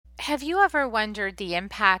Have you ever wondered the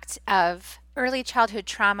impact of early childhood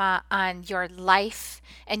trauma on your life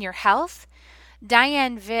and your health?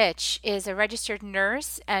 Diane Vich is a registered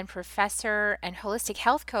nurse and professor and holistic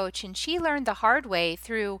health coach, and she learned the hard way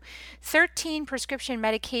through 13 prescription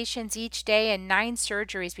medications each day and 9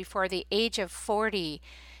 surgeries before the age of 40,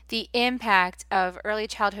 the impact of early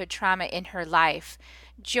childhood trauma in her life.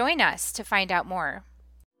 Join us to find out more.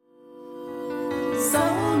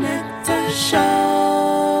 Soul Nectar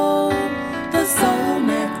Show, the Soul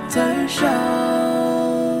Nectar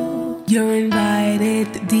Show. You're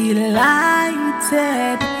invited,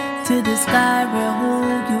 delighted to discover who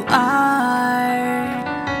you are.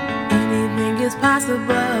 Anything is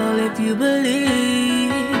possible if you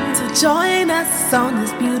believe. So join us on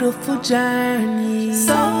this beautiful journey.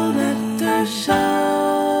 Soul Nectar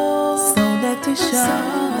Show, Soul Nectar Show,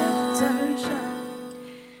 Soul Nectar Show.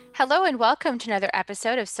 Hello and welcome to another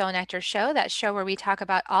episode of Soul Nectar Show, that show where we talk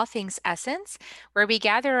about all things essence, where we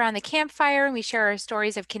gather around the campfire and we share our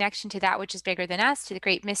stories of connection to that which is bigger than us, to the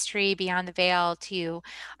great mystery beyond the veil, to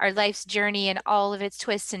our life's journey and all of its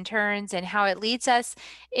twists and turns, and how it leads us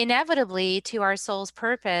inevitably to our soul's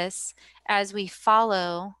purpose as we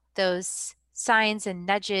follow those signs and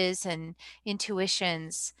nudges and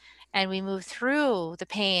intuitions, and we move through the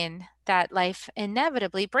pain that life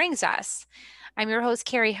inevitably brings us. I'm your host,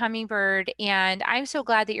 Carrie Hummingbird, and I'm so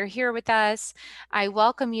glad that you're here with us. I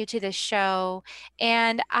welcome you to the show,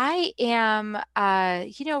 and I am,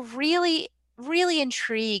 really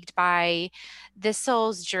intrigued by the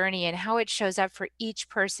soul's journey and how it shows up for each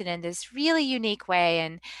person in this really unique way.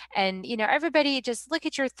 And everybody, just look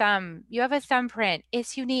at your thumb. You have a thumbprint.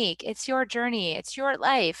 It's unique. It's your journey. It's your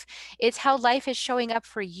life. It's how life is showing up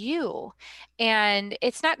for you, and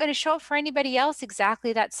it's not going to show up for anybody else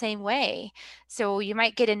exactly that same way. So you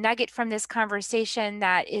might get a nugget from this conversation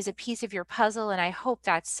that is a piece of your puzzle, and I hope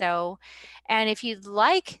that's so. And if you'd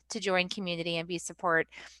like to join community and be support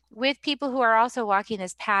with people who are also walking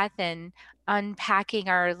this path and unpacking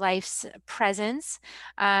our life's presence,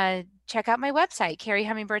 check out my website,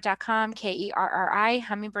 carriehummingbird.com, Kerri,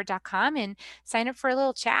 hummingbird.com, and sign up for a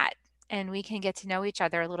little chat. And we can get to know each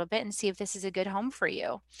other a little bit and see if this is a good home for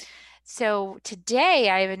you. So today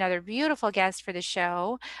I have another beautiful guest for the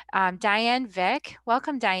show, Diane Vich.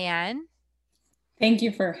 Welcome, Diane. Thank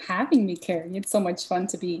you for having me, Carrie. It's so much fun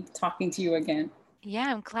to be talking to you again.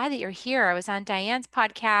 Yeah, I'm glad that you're here. I was on Diane's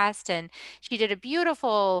podcast and she did a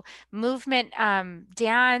beautiful movement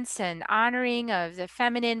dance and honoring of the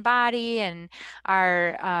feminine body and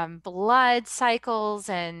our blood cycles,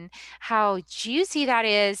 and how juicy that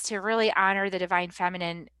is to really honor the divine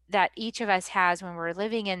feminine that each of us has when we're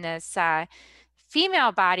living in this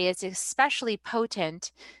female body. Is especially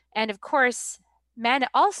potent. And of course, men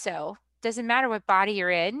also, doesn't matter what body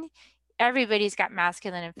you're in, everybody's got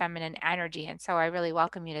masculine and feminine energy. And so I really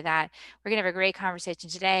welcome you to that. We're going to have a great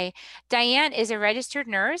conversation today. Diane is a registered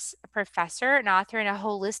nurse, a professor, an author, and a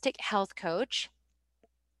holistic health coach.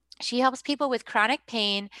 She helps people with chronic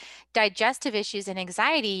pain, digestive issues, and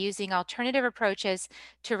anxiety using alternative approaches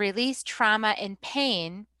to release trauma and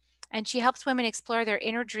pain. And she helps women explore their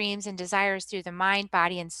inner dreams and desires through the mind,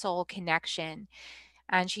 body, and soul connection.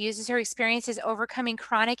 And she uses her experiences overcoming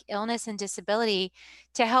chronic illness and disability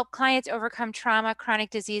to help clients overcome trauma, chronic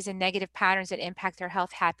disease, and negative patterns that impact their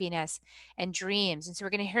health, happiness, and dreams. And so we're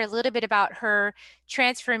going to hear a little bit about her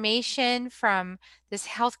transformation from this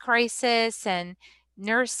health crisis and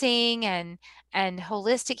nursing and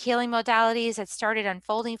holistic healing modalities that started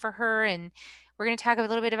unfolding for her. And we're going to talk a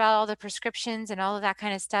little bit about all the prescriptions and all of that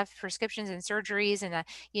kind of stuff, prescriptions and surgeries. And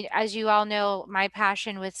as you all know, my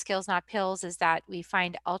passion with Skills Not Pills is that we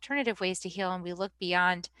find alternative ways to heal, and we look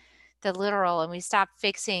beyond the literal, and we stop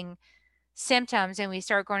fixing symptoms and we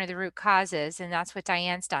start going to the root causes. And that's what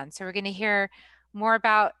Diane's done. So we're going to hear more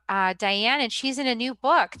about Diane, and she's in a new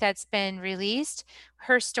book that's been released.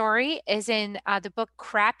 Her story is in the book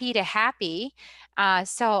Crappy to Happy. I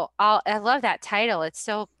love that title. It's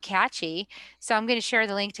so catchy. So I'm going to share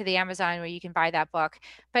the link to the Amazon where you can buy that book.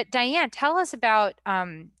 But Diane, tell us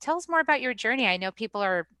more about your journey. I know people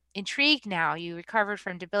are intrigued now. You recovered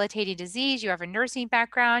from debilitating disease. You have a nursing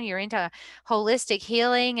background. You're into holistic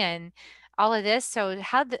healing and all of this. So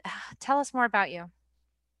tell us more about you.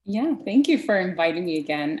 Yeah, thank you for inviting me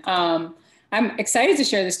again. I'm excited to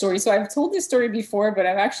share this story. So I've told this story before, but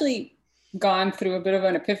I've actually gone through a bit of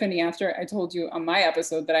an epiphany after I told you on my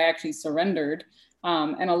episode that I actually surrendered,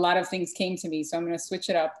 and a lot of things came to me. So I'm going to switch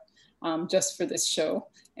it up just for this show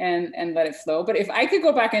and let it flow. But if I could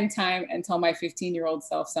go back in time and tell my 15-year-old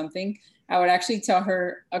self something, I would actually tell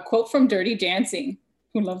her a quote from Dirty Dancing.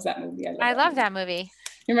 Who loves that movie? I love that movie.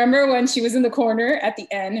 Remember when she was in the corner at the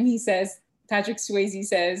end and he says, Patrick Swayze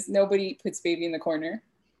says, nobody puts baby in the corner.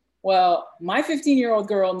 Well, my 15-year-old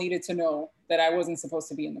girl needed to know that I wasn't supposed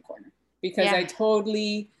to be in the corner because Yeah. I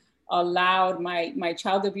totally allowed my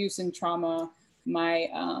child abuse and trauma, my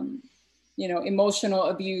emotional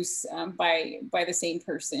abuse by the same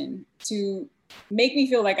person to make me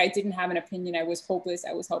feel like I didn't have an opinion. I was hopeless.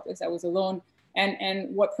 I was helpless. I was alone.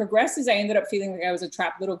 And what progressed is I ended up feeling like I was a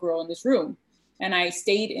trapped little girl in this room, and I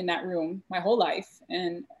stayed in that room my whole life.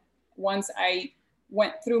 And once I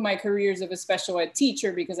went through my careers of a special ed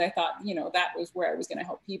teacher because I thought, that was where I was going to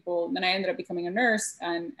help people. And then I ended up becoming a nurse,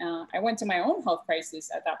 and I went to my own health crisis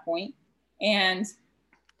at that point. And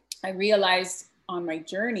I realized on my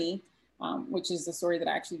journey, which is the story that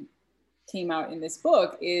actually came out in this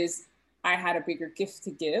book, is I had a bigger gift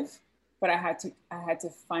to give, but I had to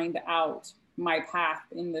find out my path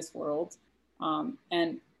in this world,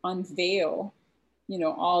 and unveil,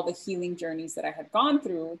 all the healing journeys that I had gone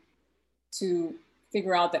through to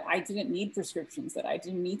figure out that I didn't need prescriptions, that I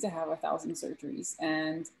didn't need to have 1,000 surgeries,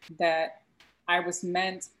 and that I was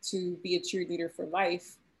meant to be a cheerleader for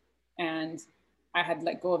life. And I had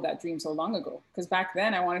let go of that dream so long ago. Because back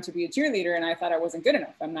then I wanted to be a cheerleader and I thought I wasn't good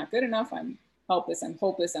enough. I'm not good enough. I'm helpless. I'm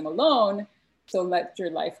hopeless. I'm alone. So let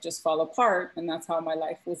your life just fall apart. And that's how my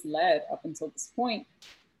life was led up until this point.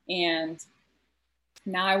 And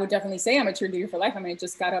now I would definitely say I'm a cheerleader for life. I mean, I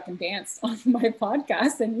just got up and danced on my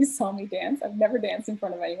podcast and you saw me dance. I've never danced in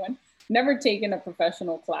front of anyone, never taken a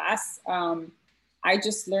professional class. I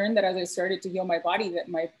just learned that as I started to heal my body, that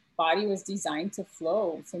my body was designed to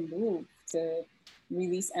flow, to move, to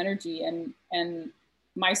release energy. And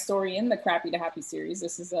my story in the Crappy to Happy series,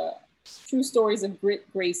 this is a true stories of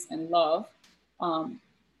grit, grace, and love. I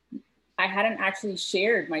hadn't actually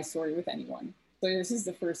shared my story with anyone. So this is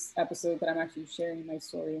the first episode that I'm actually sharing my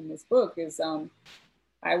story in this book. Is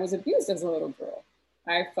I was abused as a little girl.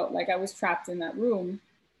 I felt like I was trapped in that room,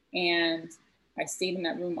 and I stayed in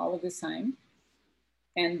that room all of this time.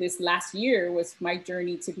 And this last year was my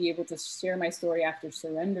journey to be able to share my story after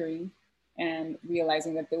surrendering and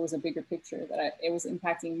realizing that there was a bigger picture, that it was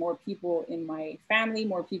impacting more people in my family,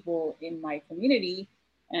 more people in my community,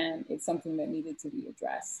 and it's something that needed to be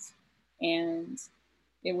addressed. And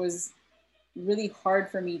it was really hard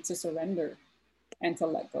for me to surrender and to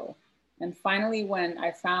let go. And finally, when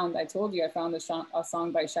I told you, I found a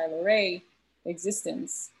song by Shyla Ray,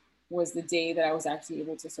 Existence, was the day that I was actually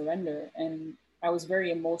able to surrender. And I was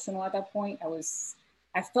very emotional at that point.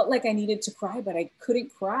 I felt like I needed to cry, but I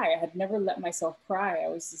couldn't cry. I had never let myself cry. I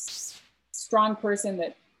was this strong person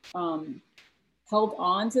that held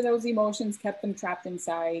on to those emotions, kept them trapped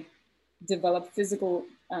inside, developed physical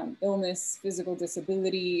illness, physical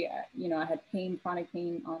disability. I had pain, chronic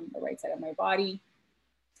pain on the right side of my body.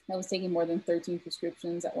 I was taking more than 13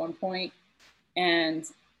 prescriptions at one point, and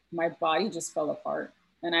my body just fell apart.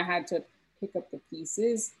 And I had to pick up the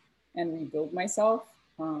pieces and rebuild myself.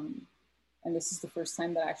 And this is the first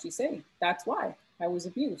time that I actually say that's why I was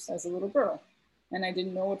abused as a little girl. And I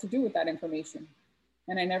didn't know what to do with that information.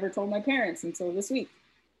 And I never told my parents until this week.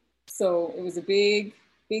 So it was a big,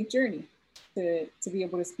 big journey to be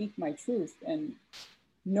able to speak my truth and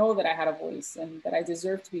know that I had a voice and that I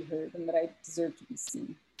deserve to be heard and that I deserve to be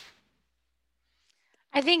seen.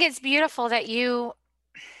 I think it's beautiful that you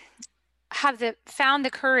have found the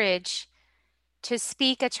courage to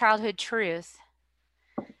speak a childhood truth.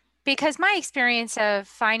 Because my experience of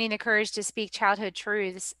finding the courage to speak childhood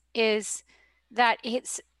truths is that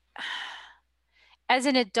as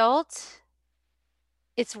an adult,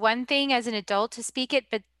 it's one thing as an adult to speak it,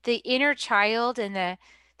 but the inner child and that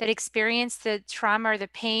experienced the trauma or the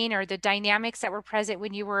pain or the dynamics that were present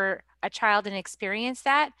when you were a child and experienced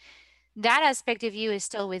that aspect of you is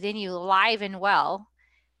still within you, alive and well,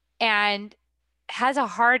 and has a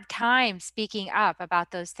hard time speaking up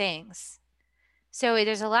about those things. So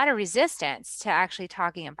there's a lot of resistance to actually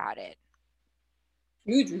talking about it.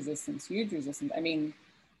 Huge resistance, huge resistance. I mean,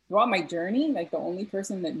 throughout my journey, like the only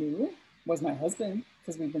person that knew was my husband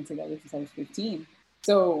because we've been together since I was 15.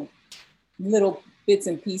 So little bits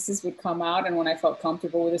and pieces would come out. And when I felt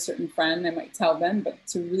comfortable with a certain friend, I might tell them. But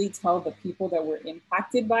to really tell the people that were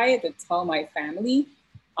impacted by it, to tell my family,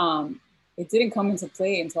 it didn't come into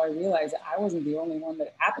play until I realized that I wasn't the only one that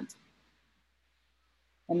it happened to.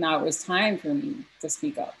 And now it was time for me to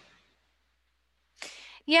speak up.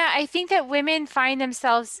 Yeah, I think that women find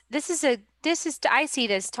themselves, I see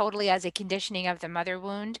this totally as a conditioning of the mother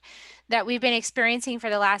wound that we've been experiencing for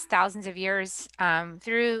the last thousands of years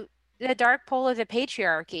through the dark pole of the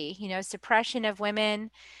patriarchy, suppression of women,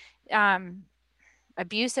 um,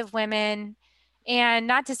 abuse of women, And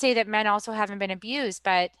not to say that men also haven't been abused,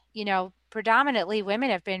 but predominantly women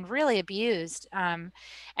have been really abused.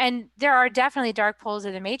 And there are definitely dark poles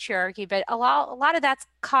of the matriarchy, but a lot of that's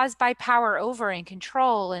caused by power over and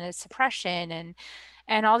control and suppression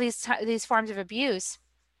and all these forms of abuse.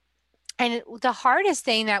 And the hardest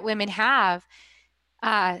thing that women have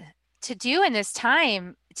uh, to do in this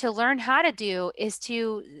time to learn how to do is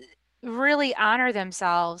to really honor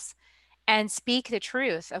themselves and speak the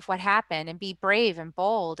truth of what happened and be brave and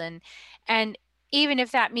bold and even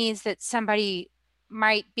if that means that somebody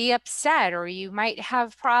might be upset or you might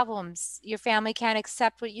have problems, your family can't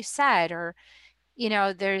accept what you said, or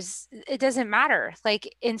there's it doesn't matter.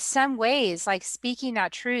 Like in some ways, like speaking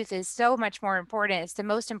that truth is so much more important. It's the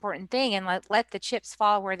most important thing, and let the chips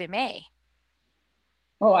fall where they may.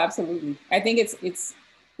 Oh, absolutely. I think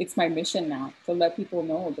it's my mission now to let people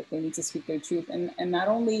know that they need to speak their truth, and not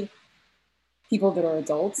only people that are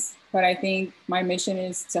adults, but I think my mission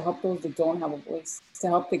is to help those that don't have a voice, to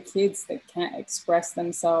help the kids that can't express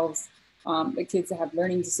themselves, the kids that have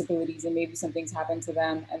learning disabilities and maybe some things happen to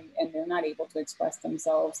them and they're not able to express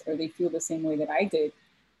themselves or they feel the same way that I did.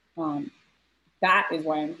 Um, that is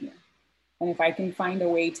why I'm here. And if I can find a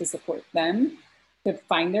way to support them to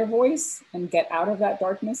find their voice and get out of that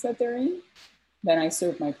darkness that they're in, then I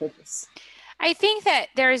serve my purpose. I think that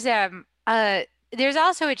there's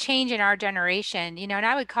also a change in our generation, and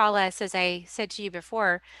I would call us, as I said to you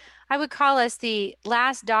before, I would call us the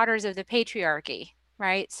last daughters of the patriarchy,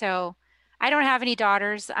 right? So I don't have any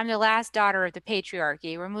daughters. I'm the last daughter of the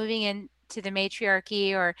patriarchy. We're moving into the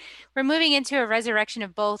matriarchy, or we're moving into a resurrection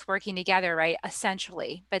of both working together, right?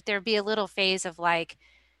 Essentially. But there'd be a little phase of like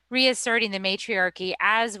reasserting the matriarchy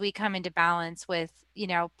as we come into balance with,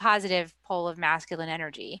 positive pole of masculine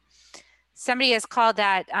energy. Somebody has called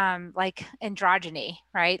that like androgyny,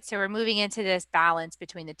 right? So we're moving into this balance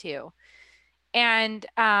between the two. And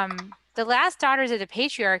the last daughters of the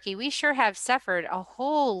patriarchy, we sure have suffered a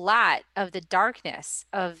whole lot of the darkness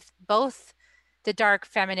of both the dark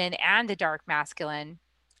feminine and the dark masculine,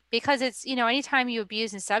 because it's, anytime you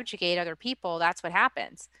abuse and subjugate other people, that's what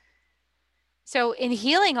happens. So in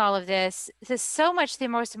healing all of this is so much the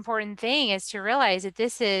most important thing is to realize that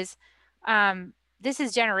this is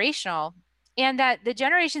generational, and that the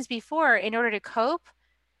generations before, in order to cope,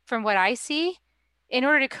 from what I see, in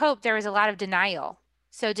order to cope, there was a lot of denial.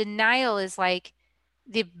 So denial is like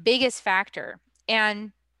the biggest factor.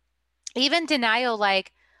 And even denial,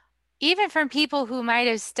 like even from people who might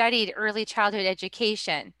have studied early childhood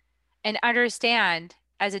education and understand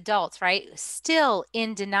as adults, right? Still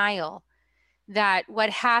in denial that what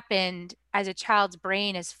happened as a child's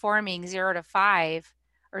brain is forming 0 to 5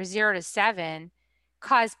 or 0 to 7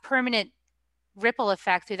 caused permanent ripple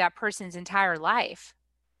effect through that person's entire life.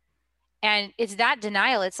 And it's that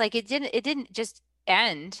denial. It's like it didn't just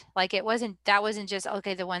end. Like that wasn't just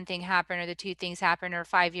okay, the one thing happened or the two things happened or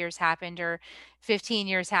 5 years happened or 15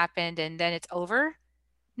 years happened and then it's over.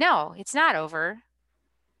 No, it's not over.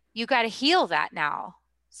 You got to heal that now.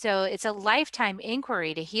 So it's a lifetime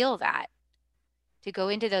inquiry to heal that, to go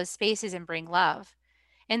into those spaces and bring love.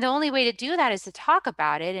 And the only way to do that is to talk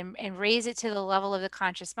about it and raise it to the level of the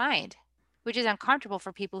conscious mind, which is uncomfortable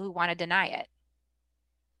for people who want to deny it.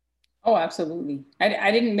 Oh, absolutely. I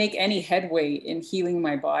didn't make any headway in healing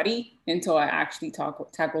my body until I actually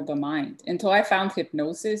tackled the mind, until I found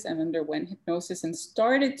hypnosis and underwent hypnosis and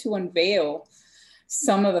started to unveil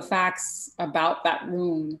some of the facts about that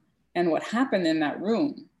room and what happened in that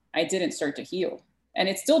room. I didn't start to heal. And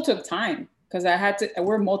it still took time because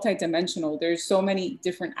we're multidimensional. There's so many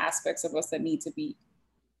different aspects of us that need to be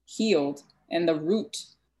healed. And the root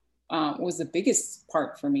was the biggest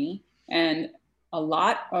part for me. And a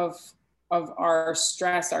lot of our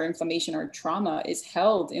stress, our inflammation, our trauma is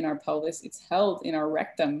held in our pelvis. It's held in our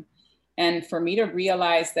rectum. And for me to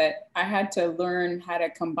realize that I had to learn how to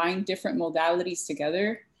combine different modalities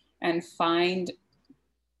together and find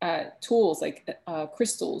tools like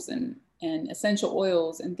crystals and essential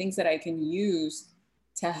oils and things that I can use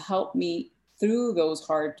to help me through those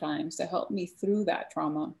hard times, to help me through that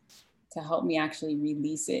trauma, to help me actually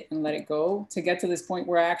release it and let it go, to get to this point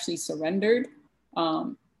where I actually surrendered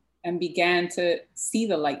and began to see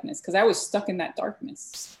the lightness, because I was stuck in that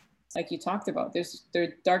darkness. Like you talked about, there's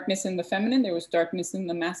darkness in the feminine, there was darkness in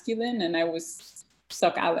the masculine, and I was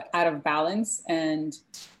stuck out of balance and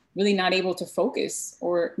really not able to focus,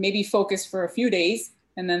 or maybe focus for a few days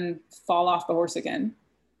and then fall off the horse again.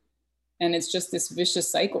 And it's just this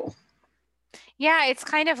vicious cycle. Yeah, it's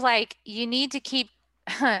kind of like you need to keep,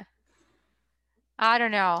 I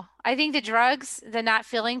don't know. I think the drugs, the not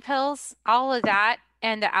feeling pills, all of that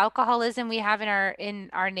and the alcoholism we have in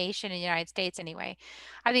our nation in the United States anyway.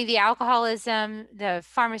 I think the alcoholism, the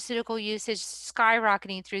pharmaceutical usage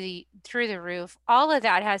skyrocketing through the roof, all of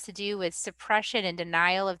that has to do with suppression and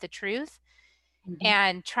denial of the truth Mhm.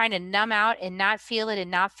 and trying to numb out and not feel it and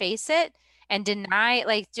not face it and deny,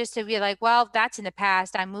 like, just to be like, well, that's in the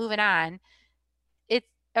past, I'm moving on. It's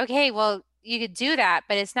okay, well, you could do that,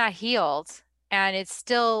 but it's not healed and it's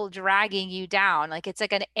still dragging you down. Like it's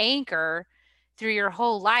like an anchor through your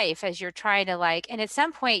whole life as you're trying to like, and at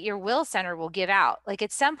some point your will center will give out. Like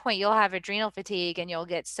at some point you'll have adrenal fatigue and you'll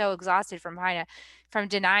get so exhausted from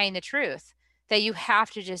denying the truth that you have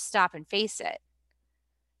to just stop and face it.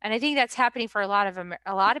 And I think that's happening for a lot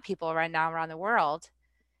of people right now around the world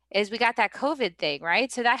is we got that COVID thing,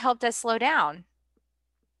 right? So that helped us slow down.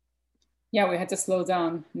 Yeah, we had to slow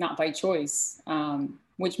down, not by choice,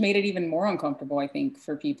 which made it even more uncomfortable, I think,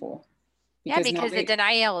 for people Yeah, because now because the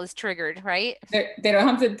denial is triggered, right? they don't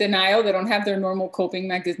have the denial. They don't have their normal coping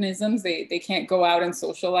mechanisms. They can't go out and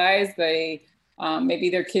socialize. They maybe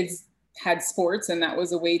their kids had sports and that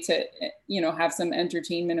was a way to have some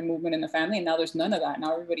entertainment and movement in the family. And now there's none of that.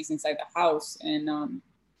 Now everybody's inside the house, and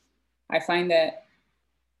I find that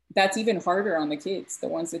that's even harder on the kids, the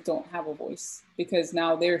ones that don't have a voice, because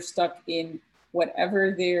now they're stuck in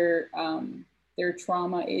whatever their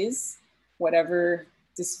trauma is, whatever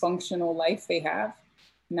dysfunctional life they have.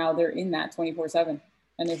 Now they're in that 24/7,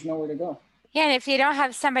 and there's nowhere to go. Yeah, and if they don't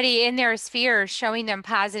have somebody in their sphere showing them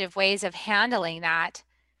positive ways of handling that,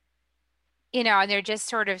 and they're just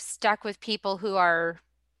sort of stuck with people who are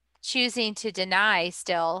choosing to deny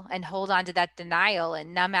still and hold on to that denial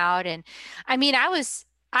and numb out. And I mean,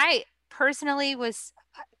 I personally was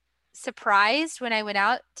surprised when I went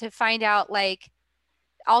out to find out like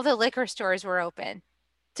all the liquor stores were open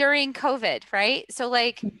during COVID, right? So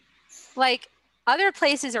like other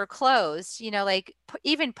places are closed, like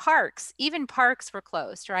even parks were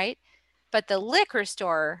closed, right? But the liquor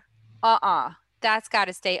store, that's got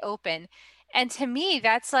to stay open. And to me,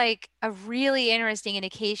 that's like a really interesting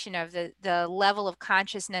indication of the level of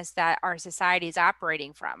consciousness that our society is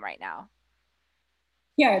operating from right now.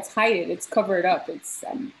 Yeah, it's hide it's covered up. It's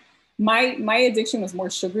my addiction was more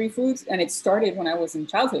sugary foods, and it started when I was in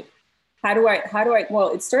childhood. How do I well,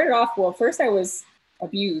 it started off, well, first I was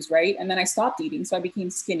abused, right? And then I stopped eating, so I became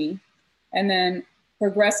skinny. And then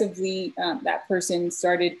progressively, that person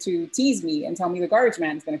started to tease me and tell me the garbage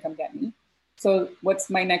man is going to come get me. So what's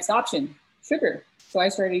my next option? Sugar. So I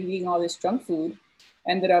started eating all this junk food,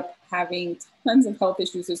 ended up having tons of health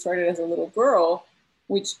issues that started as a little girl,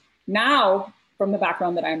 which now, from the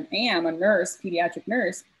background that I am a nurse, pediatric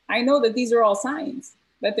nurse, I know that these are all signs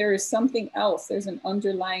that there is something else. There's an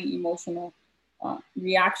underlying emotional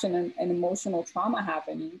reaction and emotional trauma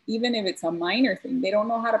happening, even if it's a minor thing. They don't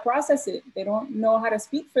know how to process it. They don't know how to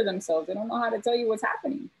speak for themselves. They don't know how to tell you what's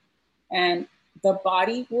happening. And the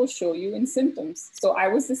body will show you in symptoms. So I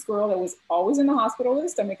was this girl that was always in the hospital with a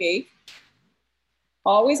stomach ache,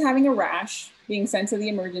 always having a rash, being sent to the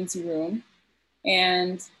emergency room.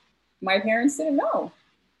 And my parents didn't know.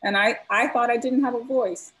 And I thought I didn't have a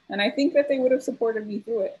voice. And I think that they would have supported me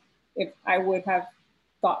through it if I would have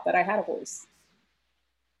thought that I had a voice.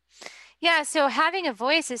 Yeah, so having a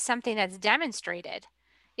voice is something that's demonstrated.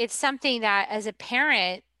 It's something that as a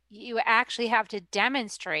parent, you actually have to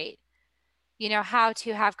demonstrate, how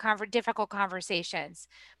to have difficult conversations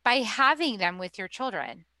by having them with your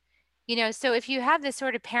children. So if you have this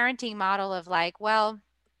sort of parenting model of like, well,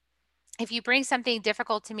 if you bring something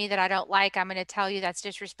difficult to me that I don't like, I'm going to tell you that's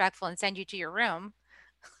disrespectful and send you to your room.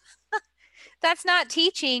 That's not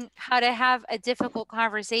teaching how to have a difficult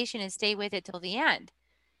conversation and stay with it till the end.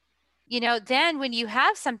 Then when you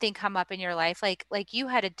have something come up in your life, like you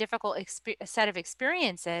had a difficult set of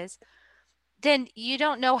experiences, then you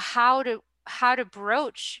don't know how to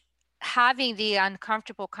broach having the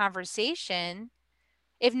uncomfortable conversation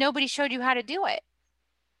if nobody showed you how to do it.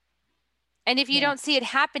 And if you Yeah. don't see it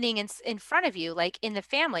happening in front of you, like in the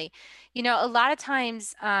family, a lot of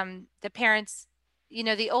times the parents,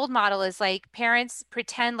 the old model is like parents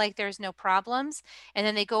pretend like there's no problems, and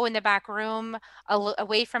then they go in the back room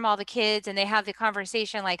away from all the kids, and they have the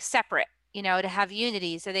conversation like separate, to have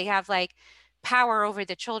unity. So they have like power over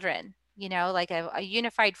the children, like a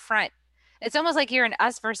unified front. It's almost like you're an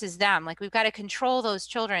us versus them. Like we've got to control those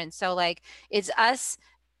children. So like it's us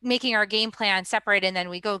making our game plan separate and then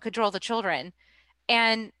we go control the children.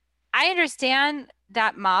 And I understand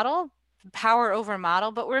that model, power over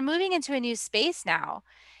model, but we're moving into a new space now.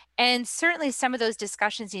 And certainly some of those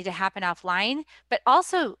discussions need to happen offline, but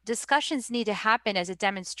also discussions need to happen as a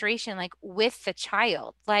demonstration, like with the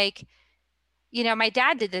child. Like my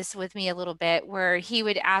dad did this with me a little bit where he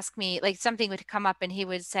would ask me, like something would come up and he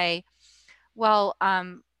would say, well,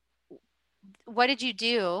 what did you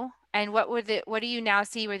do? And what do you now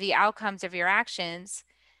see were the outcomes of your actions?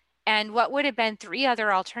 And what would have been three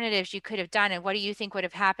other alternatives you could have done? And what do you think would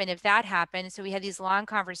have happened if that happened? So we had these long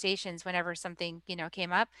conversations whenever something,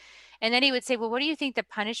 came up. And then he would say, well, what do you think the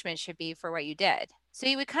punishment should be for what you did? So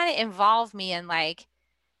he would kind of involve me in like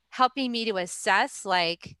helping me to assess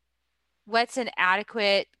like what's an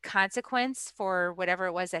adequate consequence for whatever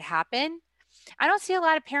it was that happened. I don't see a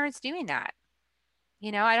lot of parents doing that.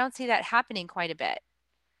 I don't see that happening quite a bit.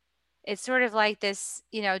 It's sort of like this,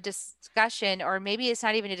 discussion, or maybe it's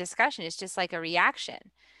not even a discussion, it's just like a reaction.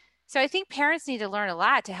 So I think parents need to learn a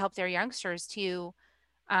lot to help their youngsters to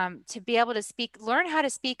be able to learn how to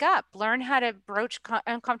speak up, learn how to broach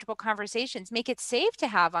uncomfortable conversations, make it safe to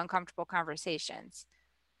have uncomfortable conversations.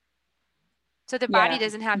 So the body Yeah,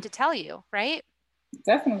 doesn't have to tell you, right?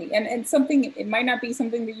 definitely. And something, it might not be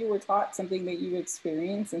something that you were taught, something that you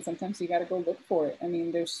experience, and sometimes you got to go look for it. I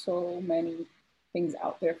mean, there's so many things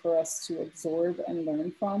out there for us to absorb and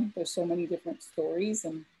learn from. There's so many different stories,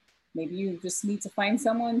 and maybe you just need to find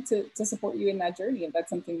someone to support you in that journey. And that's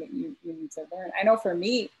something that you need to learn. I know for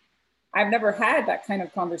me, I've never had that kind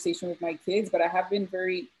of conversation with my kids, but I have been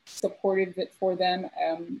very supportive for them,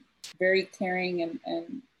 very caring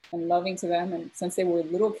and loving to them. And since they were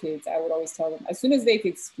little kids, I would always tell them, as soon as they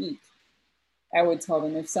could speak, I would tell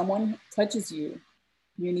them, if someone touches you,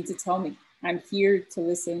 you need to tell me. I'm here to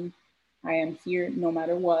listen. I am here no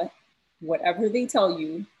matter what. Whatever they tell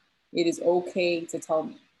you, it is okay to tell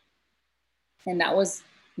me. And that was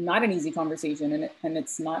not an easy conversation. And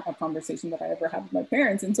it's not a conversation that I ever had with my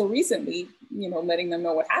parents until recently, letting them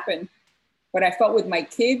know what happened. But I felt with my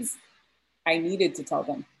kids, I needed to tell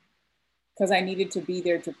them because I needed to be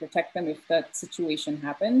there to protect them if that situation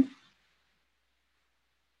happened.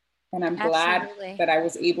 And I'm glad Absolutely. that I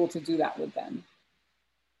was able to do that with them.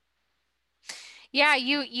 Yeah,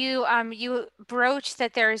 you broach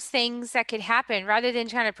that there's things that could happen rather than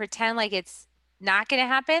trying to pretend like it's not going to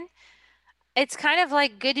happen. It's kind of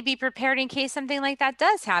like good to be prepared in case something like that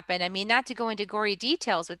does happen. I mean, not to go into gory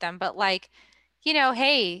details with them, but like,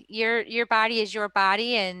 hey, your body is your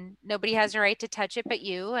body and nobody has a right to touch it but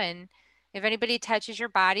you. And if anybody touches your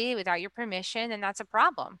body without your permission, then that's a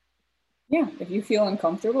problem. Yeah, if you feel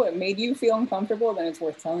uncomfortable, it made you feel uncomfortable, then it's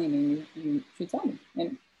worth telling me. You should tell me.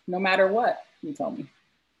 And no matter what, you tell me.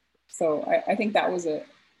 So I think that was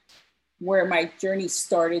where my journey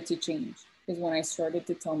started to change, is when I started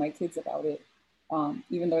to tell my kids about it,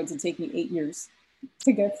 even though it did take me 8 years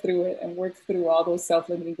to get through it and work through all those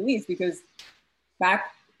self-limiting beliefs. Because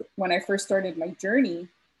back when I first started my journey,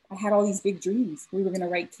 I had all these big dreams. We were going to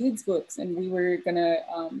write kids' books, and we were going to,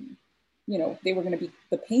 they were going to be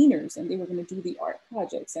the painters, and they were going to do the art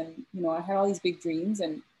projects. And, I had all these big dreams.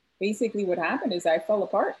 And basically what happened is I fell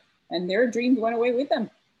apart, and their dreams went away with them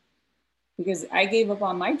because I gave up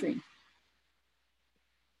on my dream.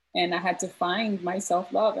 And I had to find my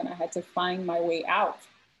self-love, and I had to find my way out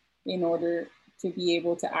in order to be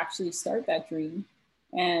able to actually start that dream.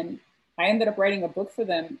 And I ended up writing a book for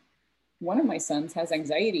them. One of my sons has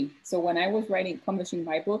anxiety. So when I was publishing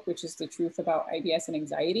my book, which is the truth about IBS and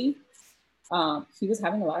anxiety, he was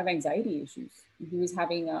having a lot of anxiety issues. He was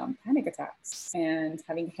having panic attacks and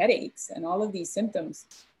having headaches and all of these symptoms.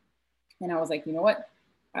 And I was like, you know what?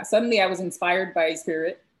 Suddenly I was inspired by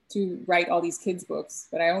spirit to write all these kids' books,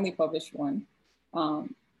 but I only published one.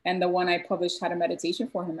 And the one I published had a meditation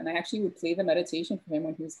for him. And I actually would play the meditation for him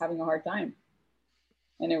when he was having a hard time.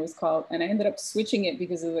 And it was called, and I ended up switching it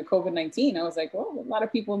because of the COVID-19. I was like, well, a lot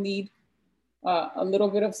of people need a little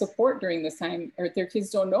bit of support during this time, or their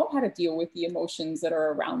kids don't know how to deal with the emotions that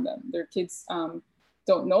are around them. Their kids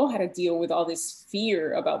don't know how to deal with all this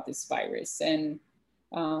fear about this virus and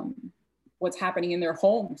what's happening in their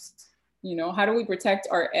homes. How do we protect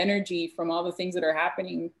our energy from all the things that are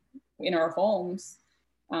happening in our homes?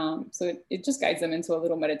 So it just guides them into a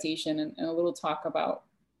little meditation and a little talk about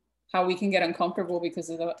how we can get uncomfortable because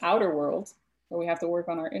of the outer world, but we have to work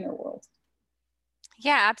on our inner world.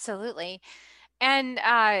 Yeah, absolutely. And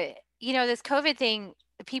this COVID thing,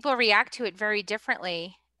 people react to it very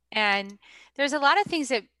differently. And there's a lot of things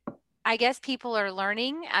that I guess people are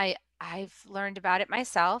learning. I've learned about it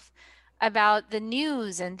myself, about the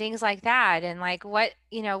news and things like that. And like what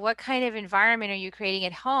kind of environment are you creating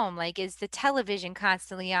at home? Like, is the television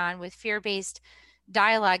constantly on with fear-based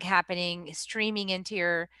dialogue happening, streaming into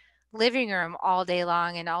your living room all day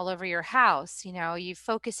long and all over your house? You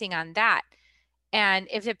focusing on that. And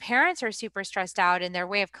if the parents are super stressed out and their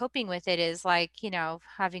way of coping with it is like,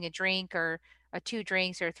 having a drink or 2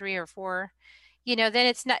 drinks or 3 or 4, then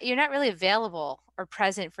it's not you're not really available or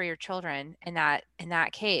present for your children in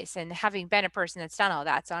that case. And having been a person that's done all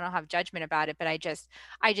that, so I don't have judgment about it, but I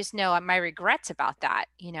just know my regrets about that,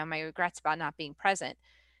 my regrets about not being present.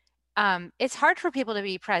 It's hard for people to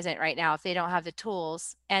be present right now if they don't have the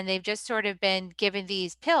tools and they've just sort of been given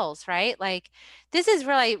these pills, right? Like this is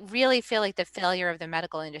really, really feel like the failure of the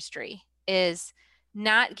medical industry is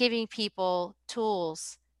not giving people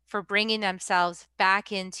tools for bringing themselves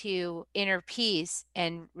back into inner peace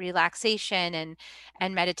and relaxation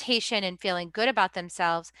and meditation and feeling good about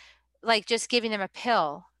themselves, like just giving them a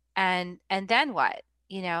pill and then what,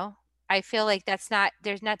 you know? I feel like there's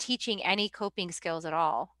not teaching any coping skills at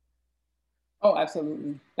all. Oh,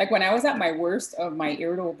 absolutely. Like when I was at my worst of my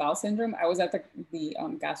irritable bowel syndrome, I was at the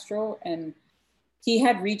gastro, and he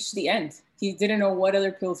had reached the end. He didn't know what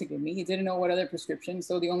other pill to give me. He didn't know what other prescription.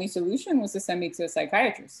 So the only solution was to send me to a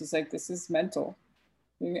psychiatrist. He's like, this is mental.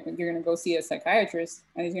 You're going to go see a psychiatrist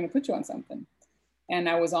and he's going to put you on something. And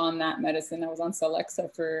I was on that medicine. I was on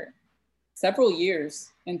Celexa for several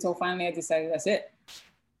years until finally I decided that's it.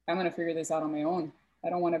 I'm going to figure this out on my own. I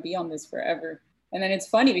don't want to be on this forever. And then it's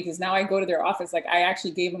funny because now I go to their office. Like I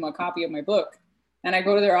actually gave them a copy of my book, and I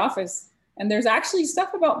go to their office and there's actually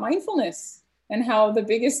stuff about mindfulness and how the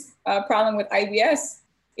biggest problem with IBS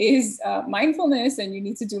is mindfulness, and you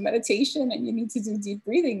need to do meditation and you need to do deep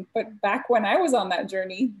breathing. But back when I was on that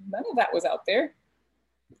journey, none of that was out there.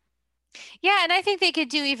 Yeah, and I think they could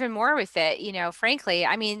do even more with it, frankly.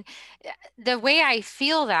 I mean, the way I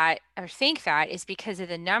feel that or think that is because of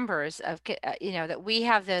the numbers of, that we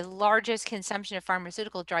have the largest consumption of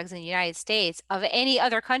pharmaceutical drugs in the United States of any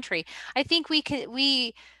other country. I think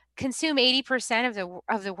we consume 80%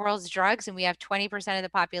 of the world's drugs, and we have 20% of the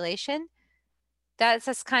population. That's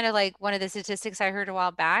just kind of like one of the statistics I heard a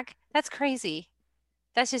while back. That's crazy.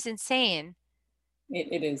 That's just insane.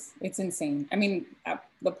 It is. It's insane. I mean, at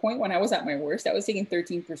the point when I was at my worst, I was taking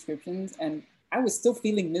 13 prescriptions and I was still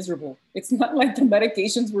feeling miserable. It's not like the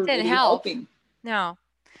medications were Didn't really help. helping. No.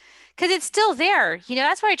 Because it's still there.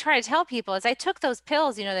 That's what I try to tell people is I took those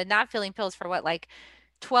pills, the not feeling pills for what, like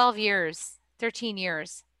 12 years, 13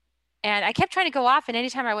 years. And I kept trying to go off. And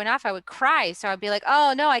anytime I went off, I would cry. So I'd be like,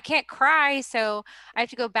 oh no, I can't cry. So I have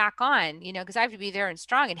to go back on, because I have to be there and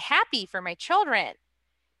strong and happy for my children,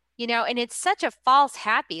 and it's such a false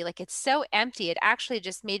happy. Like it's so empty. It actually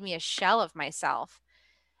just made me a shell of myself.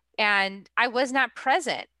 And I was not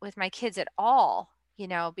present with my kids at all,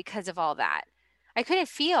 because of all that. I couldn't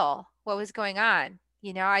feel what was going on.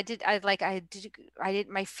 I did,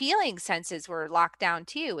 my feeling senses were locked down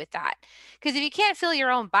too with that. Because if you can't feel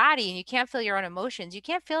your own body and you can't feel your own emotions, you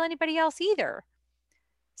can't feel anybody else either.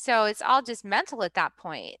 So it's all just mental at that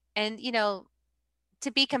point. And, to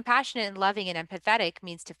be compassionate and loving and empathetic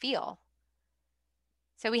means to feel.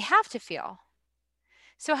 So we have to feel.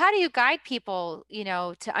 So how do you guide people,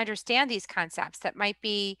 to understand these concepts that might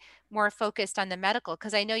be more focused on the medical?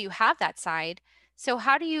 Because I know you have that side. So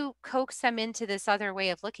how do you coax them into this other way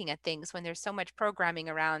of looking at things when there's so much programming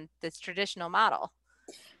around this traditional model?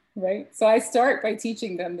 Right. So I start by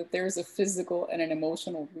teaching them that there's a physical and an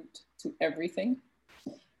emotional root to everything.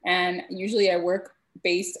 And usually I work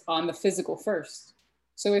based on the physical first.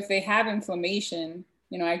 So if they have inflammation,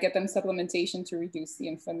 I get them supplementation to reduce the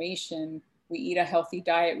inflammation. We eat a healthy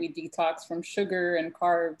diet. We detox from sugar and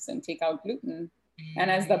carbs and take out gluten.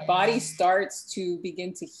 And as the body starts to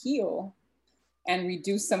begin to heal and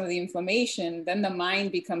reduce some of the inflammation, then the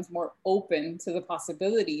mind becomes more open to the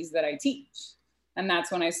possibilities that I teach. And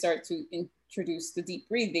that's when I start to introduce the deep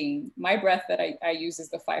breathing. My breath that I use is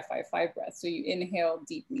the 5-5-5 breath. So you inhale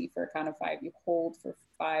deeply for a count of 5, you hold for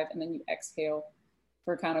 5, and then you exhale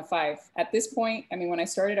for a count of 5. At this point, I mean, when I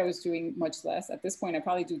started, I was doing much less. At this point, I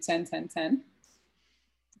probably do 10-10-10.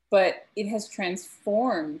 But it has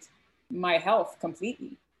transformed my health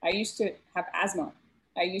completely. I used to have asthma.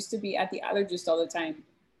 I used to be at the allergist all the time.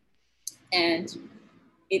 And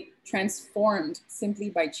it transformed simply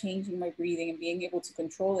by changing my breathing and being able to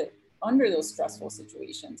control it under those stressful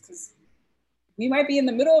situations. Because we might be in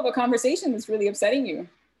the middle of a conversation that's really upsetting you.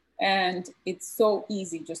 And it's so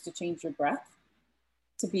easy just to change your breath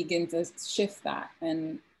to begin to shift that.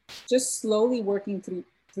 And just slowly working through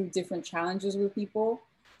different challenges with people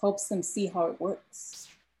helps them see how it works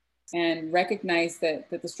and recognize that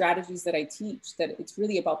the strategies that I teach, that it's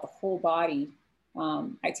really about the whole body.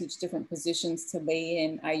 I teach different positions to lay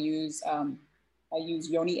in. I use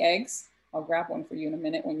yoni eggs. I'll grab one for you in a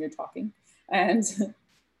minute when you're talking. And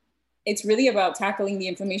it's really about tackling the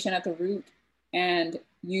inflammation at the root and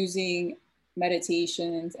using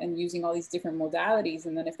meditations and using all these different modalities.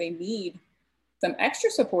 And then if they need some extra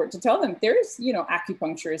support to tell them there's,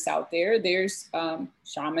 acupuncturists out there, there's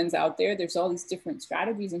shamans out there, there's all these different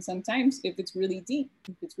strategies. And sometimes if it's really deep,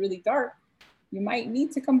 if it's really dark, you might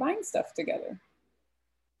need to combine stuff together.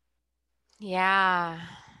 Yeah,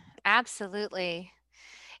 absolutely.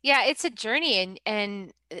 Yeah, it's a journey,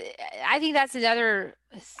 and I think that's another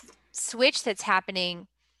switch that's happening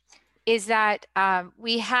is that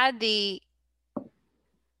we had the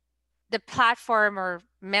platform or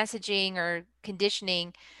messaging or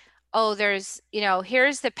conditioning. Oh, there's,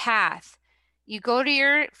 here's the path. You go to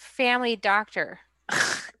your family doctor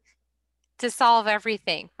to solve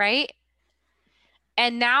everything, right?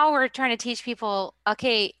 And now we're trying to teach people,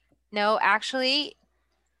 okay, no, actually,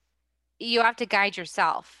 you have to guide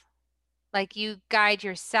yourself. Like you guide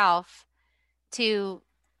yourself to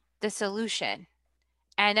the solution.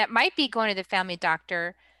 And it might be going to the family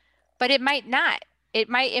doctor, but it might not. It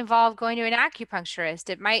might involve going to an acupuncturist.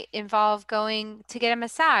 It might involve going to get a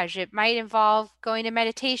massage. It might involve going to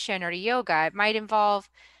meditation or to yoga. It might involve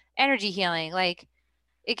energy healing. Like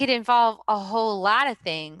it could involve a whole lot of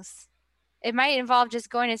things. It might involve just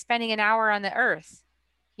going and spending an hour on the earth,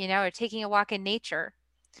 or taking a walk in nature.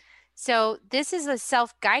 So this is a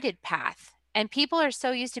self-guided path. And people are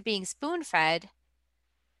so used to being spoon-fed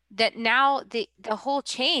that now the whole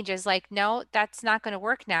change is like, no, that's not going to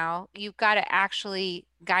work now. You've got to actually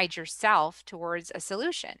guide yourself towards a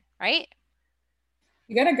solution, right?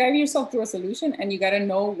 You got to guide yourself through a solution, and you got to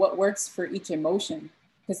know what works for each emotion,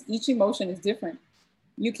 because each emotion is different.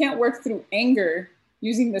 You can't work through anger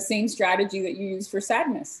using the same strategy that you use for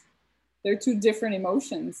sadness. They're two different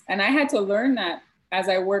emotions. And I had to learn that as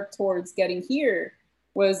I worked towards getting here.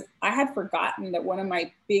 Was I had forgotten that one of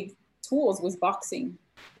my big tools was boxing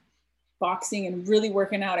and really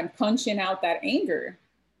working out and punching out that anger.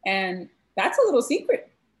 And that's a little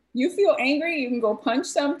secret. You feel angry, you can go punch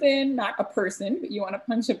something, not a person, but you want to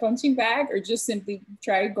punch a punching bag, or just simply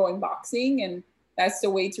try going boxing. And that's the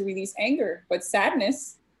way to release anger. But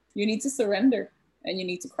sadness, you need to surrender and you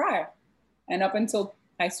need to cry. And up until,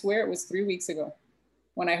 I swear it was 3 weeks ago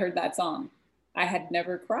when I heard that song, I had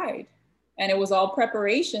never cried. And it was all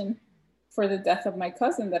preparation for the death of my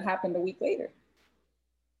cousin that happened a week later,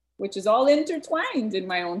 which is all intertwined in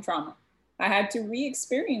my own trauma. I had to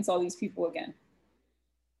re-experience all these people again.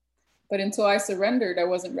 But until I surrendered, I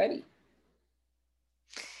wasn't ready.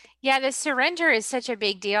 Yeah, the surrender is such a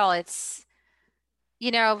big deal. It's,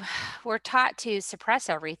 we're taught to suppress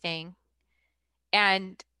everything.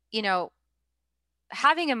 And,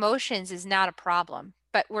 having emotions is not a problem,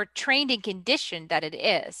 but we're trained and conditioned that it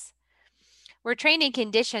is. We're trained and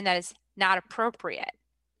conditioned that it's not appropriate.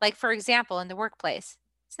 Like, for example, in the workplace,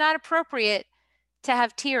 it's not appropriate to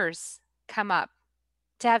have tears come up,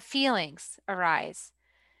 to have feelings arise,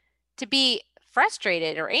 to be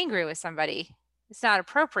frustrated or angry with somebody. It's not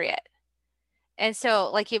appropriate. And so,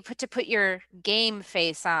 like, you put your game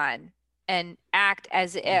face on and act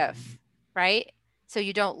as if, right? So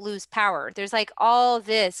you don't lose power. There's like all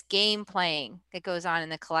this game playing that goes on in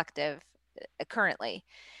the collective currently.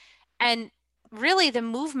 And really, the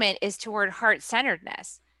movement is toward heart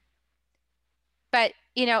centeredness. But,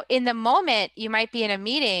 in the moment, you might be in a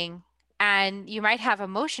meeting and you might have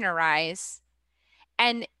emotion arise.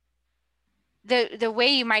 And the way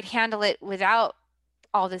you might handle it without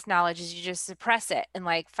all this knowledge is you just suppress it and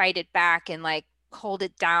like fight it back and like hold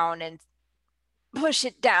it down and push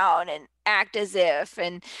it down and act as if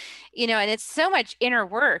and it's so much inner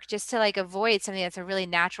work just to like avoid something that's a really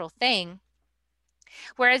natural thing.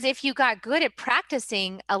 Whereas if you got good at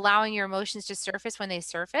practicing allowing your emotions to surface when they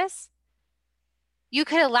surface, you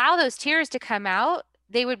could allow those tears to come out.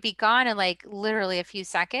 They would be gone in like literally a few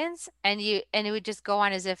seconds and it would just go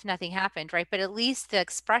on as if nothing happened, right? But at least the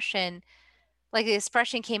expression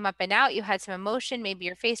came up and out. You had some emotion. Maybe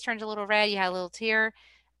your face turned a little red. You had a little tear.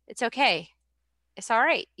 It's okay. It's all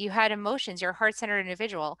right. You had emotions. You're a heart-centered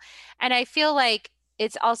individual. And I feel like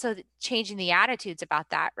it's also changing the attitudes about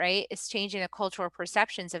that, right? It's changing the cultural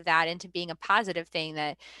perceptions of that into being a positive thing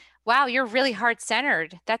that, wow, you're really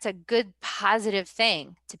heart-centered. That's a good, positive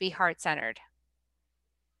thing to be heart-centered.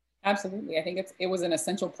 Absolutely. I think it was an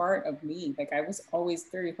essential part of me. Like I was always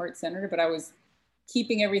very heart centered, but I was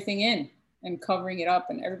keeping everything in and covering it up.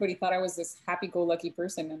 And everybody thought I was this happy go lucky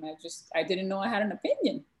person. And I didn't know I had an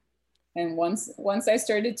opinion. And once I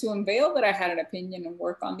started to unveil that I had an opinion and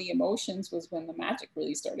work on the emotions was when the magic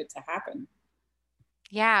really started to happen.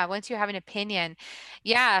 Yeah, once you have an opinion.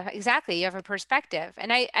 Yeah, exactly. You have a perspective.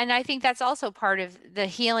 And I think that's also part of the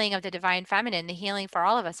healing of the divine feminine, the healing for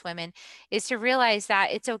all of us women, is to realize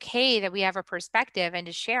that it's okay that we have a perspective and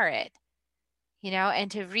to share it.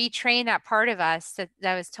 and to retrain that part of us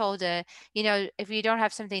that was told to, if you don't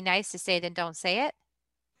have something nice to say, then don't say it.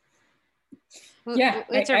 Yeah,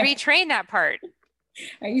 It's to retrain that part.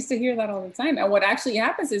 I used to hear that all the time. And what actually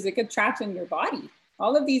happens is it gets trapped in your body.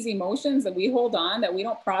 All of these emotions that we hold on, that we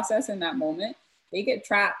don't process in that moment, they get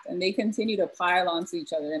trapped and they continue to pile onto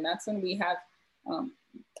each other. And that's when we have um,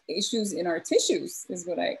 issues in our tissues, is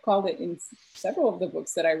what I called it in several of the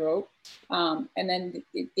books that I wrote. And then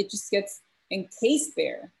it just gets encased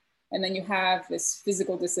there. And then you have this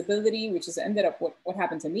physical disability, which has ended up what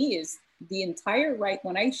happened to me is the entire right,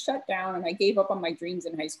 when I shut down and I gave up on my dreams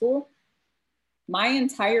in high school, my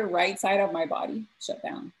entire right side of my body shut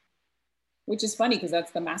down, which is funny because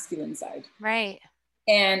that's the masculine side. Right.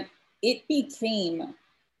 And it became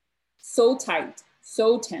so tight,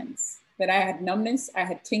 so tense that I had numbness, I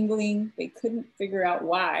had tingling. They couldn't figure out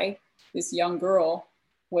why this young girl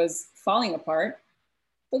was falling apart.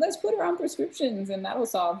 So let's put her on prescriptions and that'll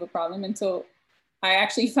solve the problem, until I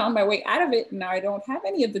actually found my way out of it. Now I don't have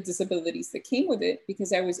any of the disabilities that came with it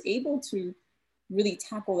because I was able to really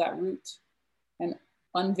tackle that root and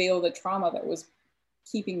unveil the trauma that was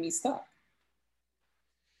keeping me stuck.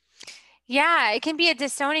 Yeah, it can be a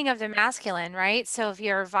disowning of the masculine, right? So if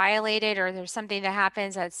you're violated or there's something that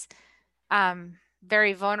happens that's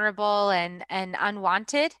very vulnerable and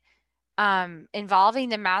unwanted, involving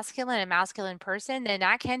the masculine, a masculine person, then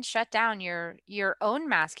that can shut down your own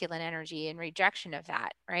masculine energy and rejection of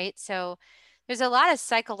that, right? So there's a lot of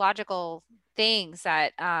psychological things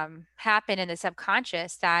that happen in the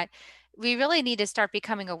subconscious that we really need to start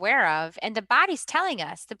becoming aware of. And the body's telling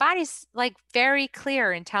us, the body's like very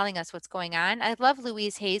clear in telling us what's going on. I love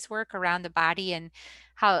Louise Hay's work around the body and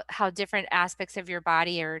how different aspects of your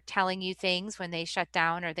body are telling you things when they shut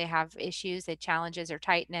down or they have issues, they challenges or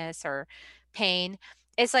tightness or pain.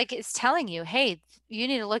 It's like it's telling you, hey, you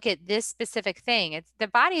need to look at this specific thing. It's the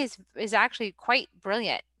body is actually quite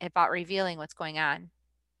brilliant about revealing what's going on.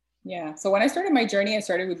 Yeah. So when I started my journey, I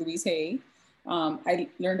started with Louise Hay. I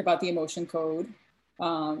learned about the emotion code.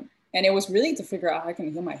 And it was really to figure out how I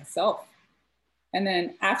can heal myself. And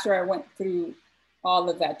then after I went through all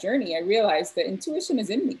of that journey, I realized that intuition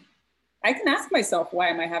is in me. I can ask myself, why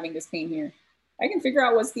am I having this pain here? I can figure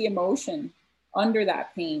out what's the emotion under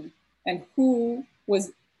that pain and who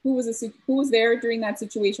was there during that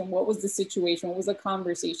situation. What was the situation? What was the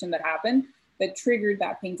conversation that happened that triggered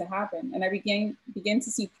that pain to happen? And I began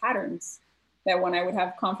to see patterns that when I would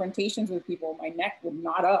have confrontations with people, my neck would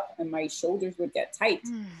knot up and my shoulders would get tight.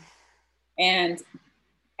 And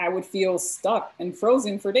I would feel stuck and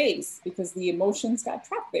frozen for days because the emotions got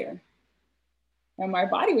trapped there. And my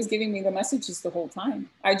body was giving me the messages the whole time.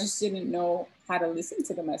 I just didn't know how to listen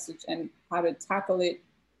to the message and how to tackle it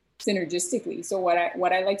synergistically. So what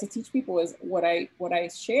I like to teach people is what I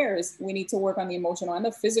share is we need to work on the emotional and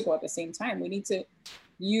the physical at the same time. We need to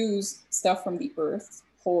use stuff from the earth,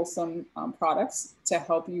 wholesome products to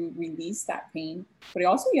help you release that pain. But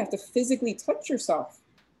also you have to physically touch yourself.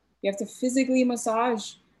 You have to physically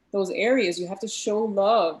massage those areas. You have to show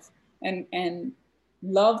love and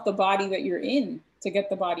love the body that you're in to get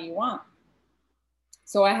the body you want.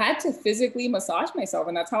 So I had to physically massage myself.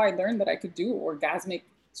 And that's how I learned that I could do orgasmic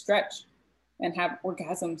stretch and have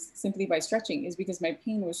orgasms simply by stretching, is because my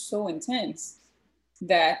pain was so intense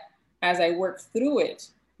that as I worked through it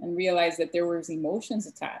and realized that there was emotions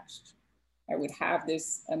attached, I would have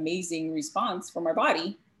this amazing response from my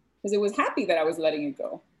body because it was happy that I was letting it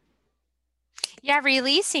go. Yeah,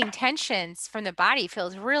 releasing tensions from the body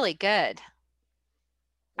feels really good.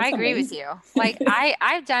 I It's agree with amazing. you. Like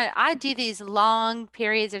I do these long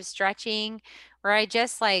periods of stretching where I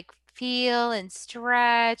just like feel and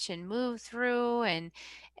stretch and move through and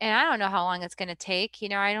I don't know how long it's going to take.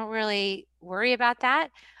 I don't really worry about that.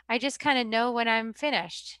 I just kind of know when I'm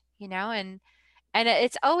finished, and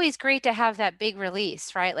it's always great to have that big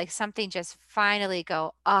release, right? Like something just finally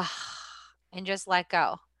go, ah, and just let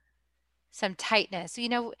go. Some tightness.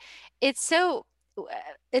 It's so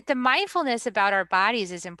the mindfulness about our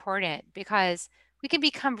bodies is important because we can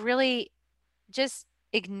become really just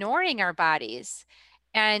ignoring our bodies.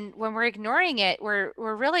 And when we're ignoring it, we're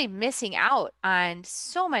really missing out on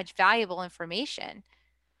so much valuable information.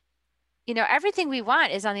 Everything we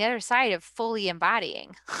want is on the other side of fully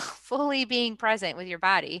embodying, fully being present with your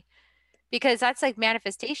body because that's like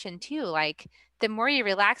manifestation too. Like the more you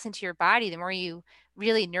relax into your body, the more you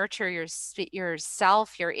really nurture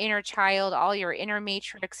yourself, your inner child, all your inner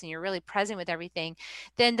matrix, and you're really present with everything,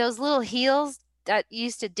 then those little heels that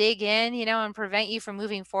used to dig in, and prevent you from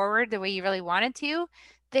moving forward the way you really wanted to,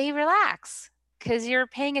 they relax because you're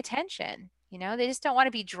paying attention. They just don't want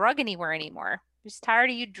to be drug anywhere anymore. Just tired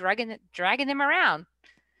of you dragging them around.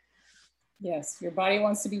 Yes, your body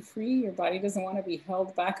wants to be free. Your body doesn't want to be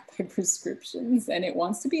held back by prescriptions, and it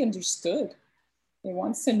wants to be understood. It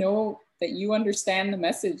wants to know that you understand the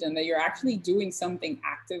message and that you're actually doing something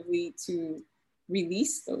actively to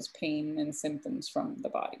release those pain and symptoms from the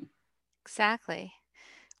body. Exactly.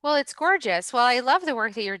 Well, it's gorgeous. Well, I love the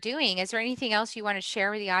work that you're doing. Is there anything else you want to share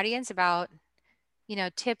with the audience about,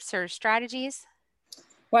 tips or strategies?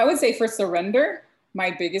 Well, I would say for surrender, my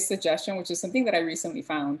biggest suggestion, which is something that I recently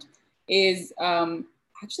found, is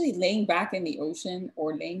actually laying back in the ocean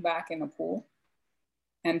or laying back in a pool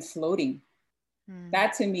and floating. Hmm.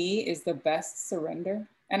 That to me is the best surrender.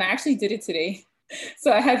 And I actually did it today.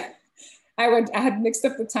 So I had mixed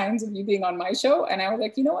up the times of you being on my show, and I was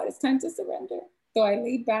like, you know what, it's time to surrender. So I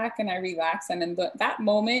laid back and I relaxed, and in that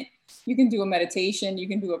moment, you can do a meditation, you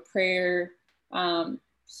can do a prayer, um,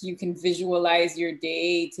 you can visualize your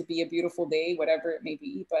day to be a beautiful day, whatever it may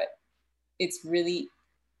be. But it's really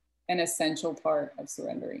an essential part of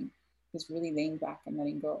surrendering, is really laying back and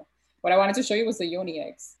letting go. What I wanted to show you was the yoni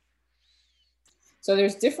eggs. So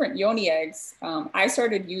there's different yoni eggs. I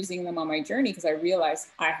started using them on my journey because I realized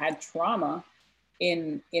I had trauma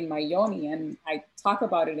in my yoni, and I talk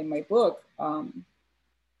about it in my book.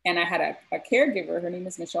 And I had a caregiver. Her name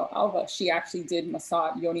is Michelle Alva. She actually did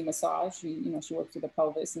yoni massage. She worked with the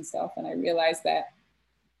pelvis and stuff. And I realized that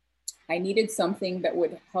I needed something that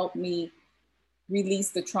would help me release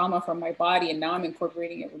the trauma from my body. And now I'm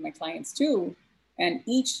incorporating it with my clients too. And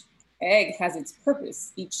each egg has its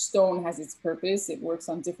purpose. Each stone has its purpose. It works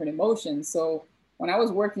on different emotions. So when I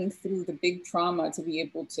was working through the big trauma to be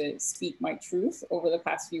able to speak my truth over the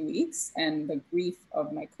past few weeks and the grief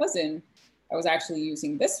of my cousin, I was actually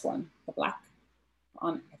using this one, the black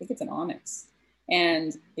I think it's an onyx.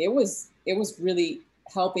 And it was really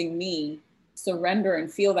helping me surrender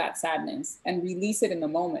and feel that sadness and release it in the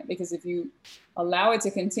moment. Because if you allow it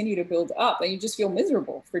to continue to build up, then you just feel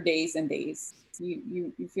miserable for days and days.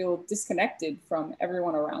 You feel disconnected from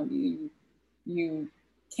everyone around you. You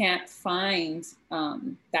can't find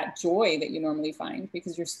that joy that you normally find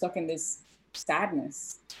because you're stuck in this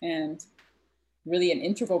sadness. And really, an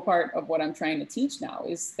integral part of what I'm trying to teach now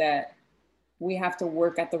is that we have to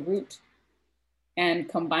work at the root and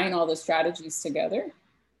combine all the strategies together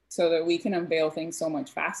so that we can unveil things so much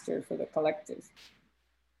faster for the collective.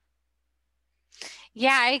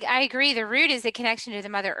 Yeah, I agree. The root is the connection to the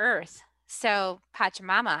Mother Earth. So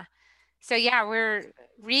Pachamama. So yeah, we're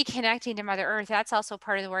reconnecting to Mother Earth. That's also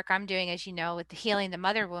part of the work I'm doing, as you know, with the healing the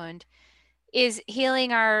mother wound, is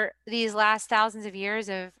healing our these last thousands of years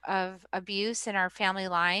of abuse in our family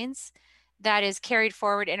lines that is carried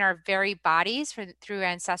forward in our very bodies through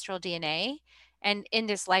ancestral DNA. And in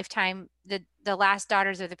this lifetime, the last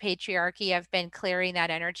daughters of the patriarchy have been clearing that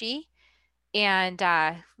energy. And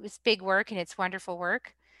it's big work and it's wonderful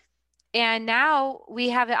work. And now we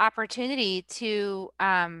have the opportunity to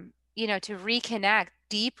reconnect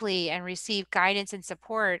deeply and receive guidance and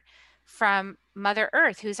support from Mother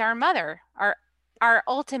Earth, who's our mother, our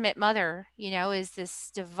ultimate mother, is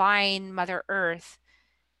this divine Mother Earth.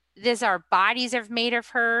 This our bodies are made of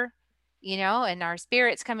her, and our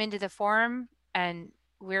spirits come into the form, and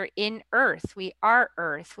we're in Earth. We are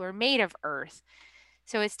Earth. We're made of Earth.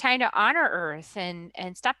 So it's time to honor Earth and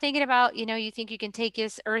stop thinking about, you think you can take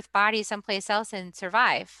this Earth body someplace else and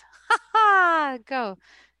survive. Ha ha! Go.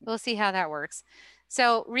 We'll see how that works.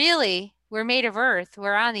 So really, we're made of Earth.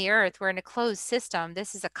 We're on the Earth. We're in a closed system.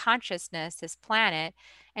 This is a consciousness, this planet.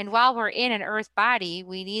 And while we're in an Earth body,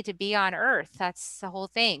 we need to be on Earth. That's the whole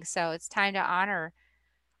thing. So it's time to honor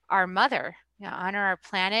our mother, honor our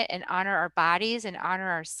planet and honor our bodies and honor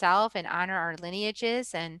ourselves and honor our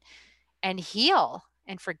lineages and heal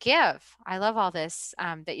and forgive. I love all this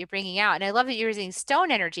that you're bringing out. And I love that you're using stone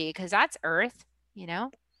energy because that's earth, you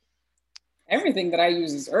know? Everything that I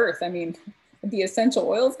use is earth. I mean, the essential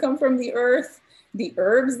oils come from the earth. The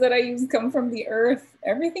herbs that I use come from the earth.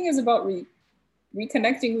 Everything is about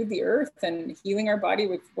reconnecting with the earth and healing our body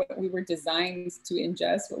with what we were designed to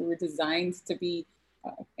ingest, what we were designed to be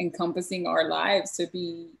encompassing our lives, to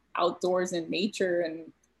be outdoors in nature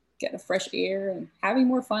and get a fresh air and having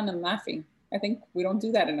more fun and laughing. I think we don't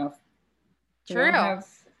do that enough. We don't True. have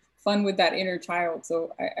fun with that inner child.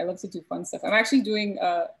 So I love to do fun stuff. I'm actually doing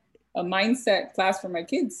a mindset class for my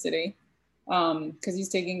kids today because he's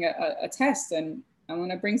taking a test, and I'm going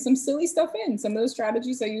to bring some silly stuff in. Some of those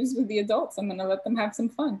strategies I use with the adults, I'm going to let them have some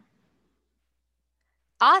fun.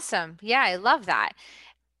 Awesome. Yeah, I love that.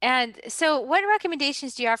 And so what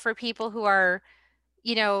recommendations do you have for people who are,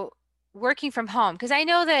 you know, working from home? Because I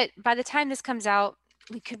know that by the time this comes out,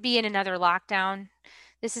 we could be in another lockdown.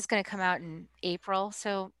 This is going to come out in April.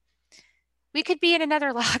 So we could be in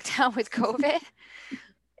another lockdown with COVID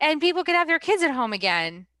and people could have their kids at home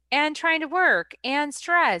again and trying to work and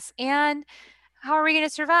stress and how are we going to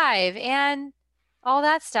survive and all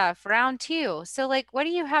that stuff. Round two. So, like, what do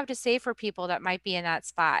you have to say for people that might be in that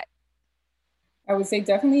spot? I would say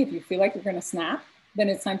definitely if you feel like you're going to snap, then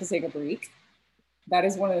it's time to take a break. That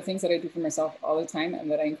is one of the things that I do for myself all the time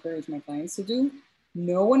and that I encourage my clients to do.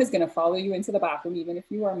 No one is going to follow you into the bathroom, even if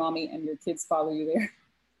you are mommy and your kids follow you there.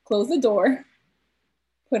 Close the door,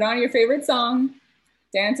 put on your favorite song,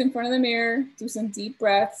 dance in front of the mirror, do some deep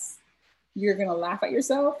breaths. You're going to laugh at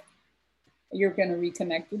yourself. You're going to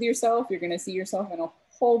reconnect with yourself. You're going to see yourself in a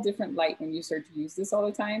whole different light when you start to use this all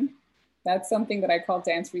the time. That's something that I call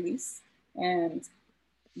dance release. And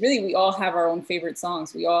really, we all have our own favorite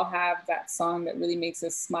songs. We all have that song that really makes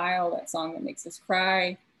us smile, that song that makes us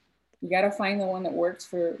cry. You got to find the one that works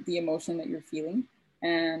for the emotion that you're feeling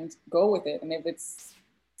and go with it. And if it's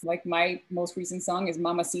like my most recent song is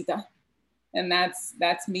Mamacita, and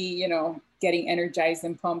that's me, you know, getting energized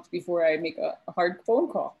and pumped before I make a hard phone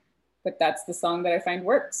call. But that's the song that I find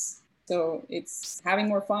works. So it's having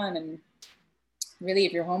more fun, and really,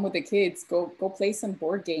 if you're home with the kids, go play some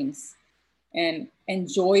board games and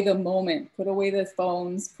enjoy the moment. Put away the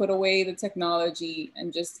phones, put away the technology,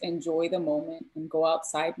 and just enjoy the moment and go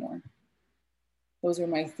outside more. Those are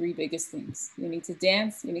my three biggest things. You need to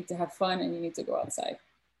dance, you need to have fun, and you need to go outside.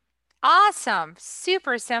 Awesome.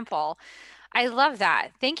 Super simple. I love that.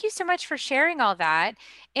 Thank you so much for sharing all that.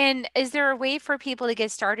 And is there a way for people to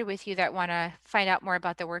get started with you that want to find out more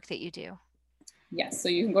about the work that you do? Yes, so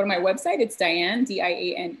you can go to my website. It's Diane,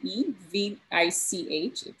 Diane Vich.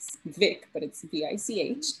 It's Vic, but it's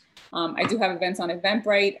Vich. I do have events on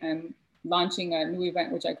Eventbrite. I'm launching a new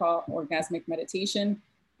event, which I call Orgasmic Meditation,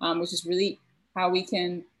 which is really how we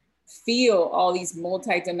can feel all these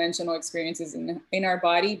multi-dimensional experiences in our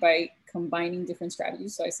body by combining different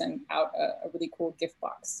strategies. So I send out a really cool gift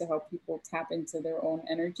box to help people tap into their own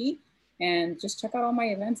energy. And just check out all my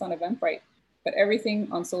events on Eventbrite. But everything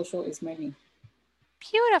on social is my name.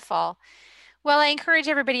 Beautiful. Well, I encourage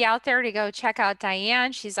everybody out there to go check out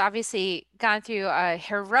Diane. She's obviously gone through a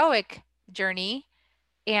heroic journey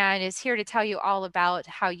and is here to tell you all about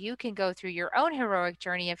how you can go through your own heroic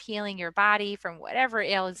journey of healing your body from whatever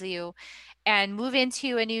ails you and move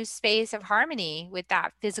into a new space of harmony with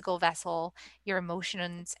that physical vessel, your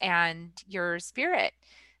emotions, and your spirit.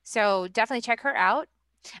 So definitely check her out.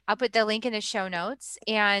 I'll put the link in the show notes.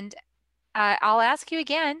 And I'll ask you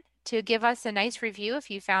again to give us a nice review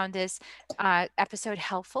if you found this episode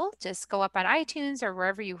helpful. Just go up on iTunes or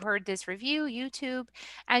wherever you heard this review, YouTube,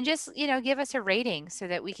 and just, give us a rating so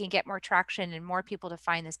that we can get more traction and more people to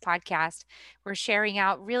find this podcast. We're sharing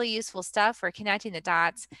out really useful stuff. We're connecting the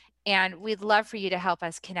dots. And we'd love for you to help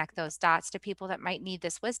us connect those dots to people that might need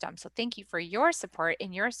this wisdom. So thank you for your support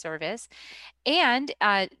and your service. And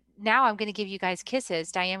now I'm going to give you guys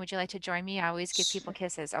kisses. Diane, would you like to join me? I always give people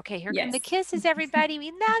kisses. Okay, here come the Yes. kisses, everybody.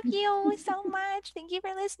 We love you so much. Thank you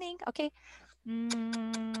for listening. Okay.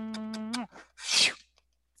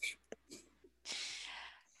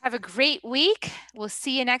 Have a great week. We'll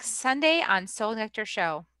see you next Sunday on Soul Nectar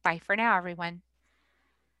Show. Bye for now, everyone.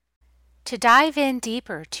 To dive in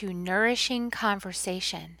deeper to nourishing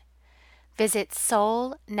conversation, visit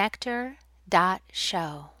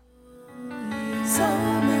soulnectar.show.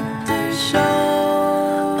 Soul Nectar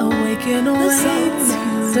Show. Awaken away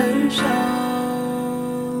to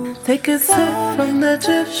show. Take a sip from the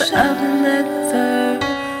drip of nectar,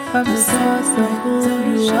 from the source of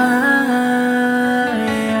who you are.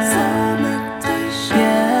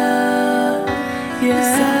 Yeah, yeah,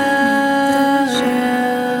 yeah.